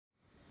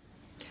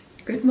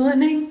Good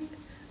morning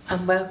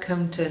and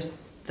welcome to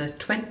the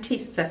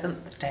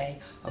 27th day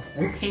of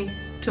walking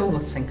to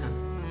Walsingham.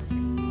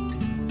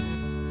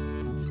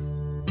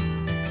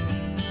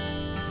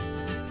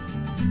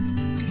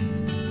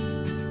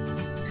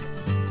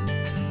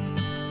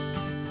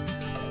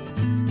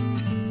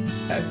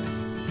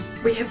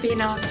 We have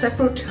been asked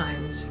several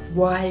times,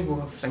 why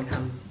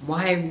Walsingham?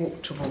 Why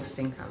walk to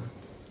Walsingham?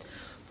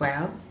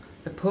 Well,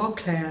 the poor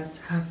Clares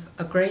have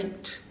a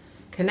great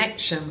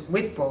connection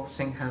with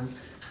Walsingham.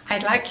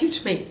 I'd like you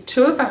to meet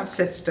two of our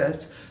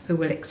sisters who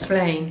will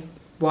explain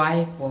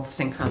why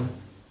Walsingham.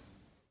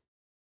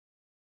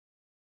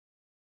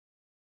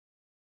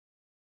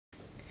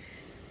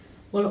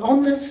 Well,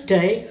 on this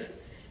day,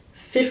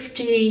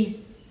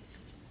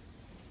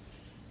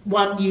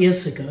 51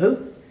 years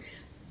ago,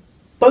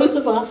 both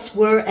of us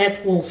were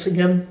at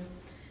Walsingham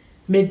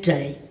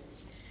midday.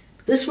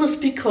 This was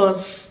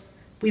because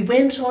we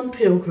went on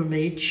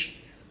pilgrimage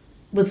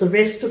with the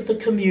rest of the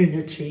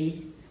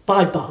community,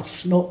 by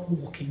bus, not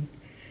walking,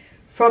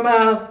 from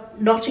our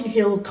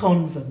Nottingham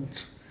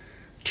convent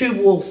to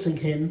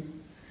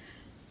Walsingham.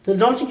 The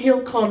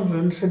Nottingham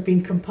convent had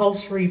been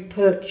compulsory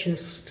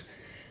purchased,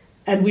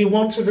 and we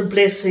wanted a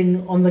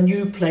blessing on the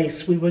new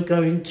place we were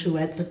going to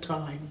at the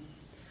time.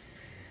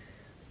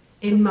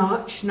 In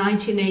March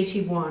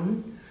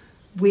 1981,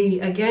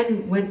 we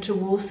again went to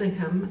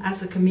Walsingham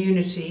as a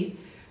community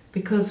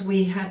because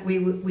we had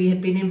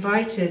been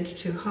invited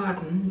to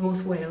Harden,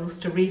 North Wales,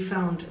 to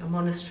refound a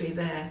monastery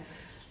there,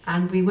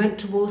 and we went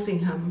to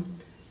Walsingham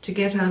to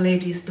get Our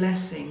Lady's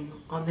blessing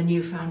on the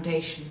new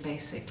foundation,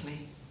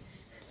 basically.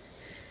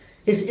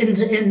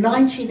 In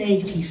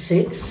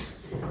 1986,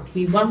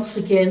 we once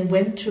again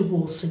went to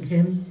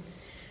Walsingham.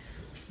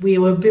 We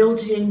were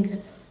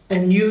building a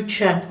new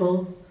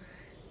chapel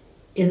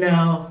in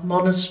our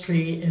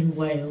monastery in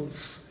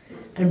Wales,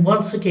 and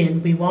once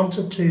again we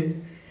wanted to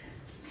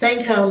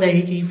thank Our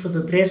Lady for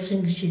the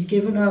blessings she'd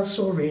given us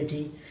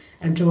already,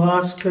 and to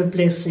ask her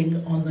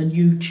blessing on the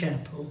new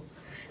chapel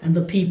and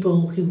the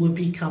people who would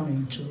be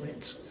coming to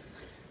it.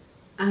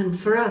 And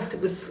for us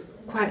it was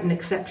quite an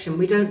exception.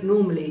 We don't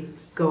normally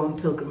go on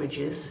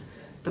pilgrimages,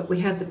 but we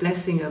had the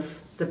blessing of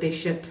the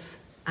bishops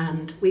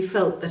and we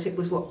felt that it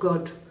was what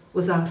God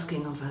was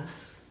asking of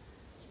us.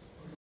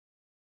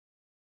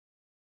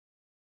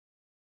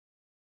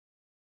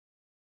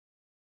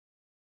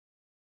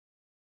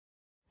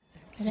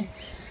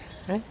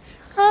 Right.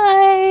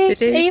 Hi,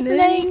 Good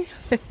evening.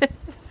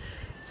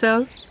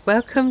 So,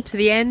 welcome to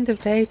the end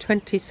of day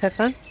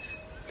 27.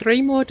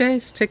 3 more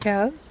days to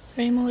go.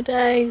 3 more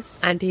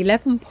days. And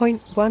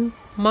 11.1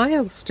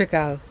 miles to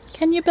go.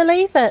 Can you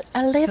believe it?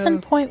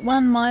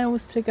 11.1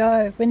 miles to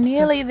go. We're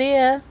nearly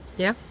there.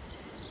 Yeah.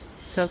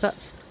 So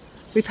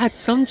we've had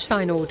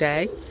sunshine all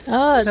day.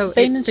 Oh, it's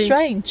been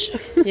strange.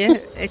 Yeah,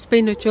 it's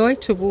been a joy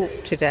to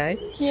walk today.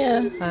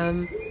 Yeah.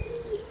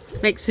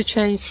 Makes a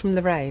change from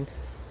the rain.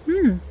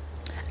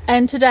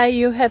 And today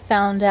you have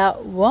found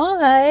out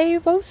why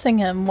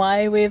Walsingham,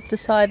 why we've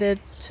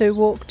decided to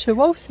walk to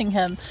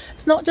Walsingham.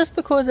 It's not just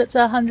because it's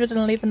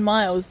 111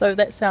 miles, though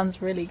that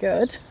sounds really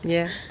good.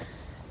 Yeah.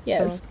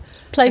 Yes,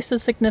 place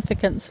of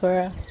significance for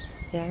us.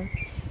 Yeah.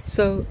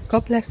 So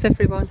God bless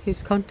everyone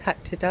who's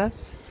contacted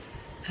us.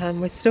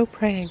 We're still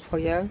praying for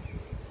you,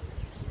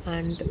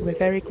 and we're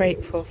very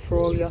grateful for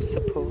all your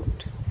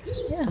support.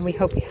 Yeah. And we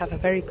hope you have a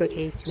very good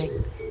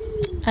evening.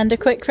 And a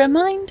quick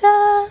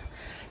reminder,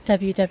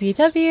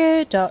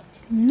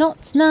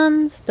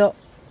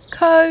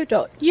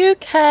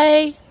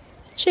 www.notsnuns.co.uk.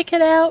 Check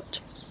it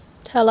out.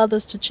 Tell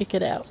others to check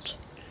it out.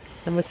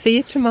 And we'll see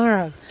you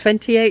tomorrow,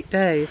 28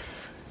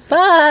 days.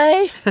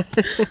 Bye.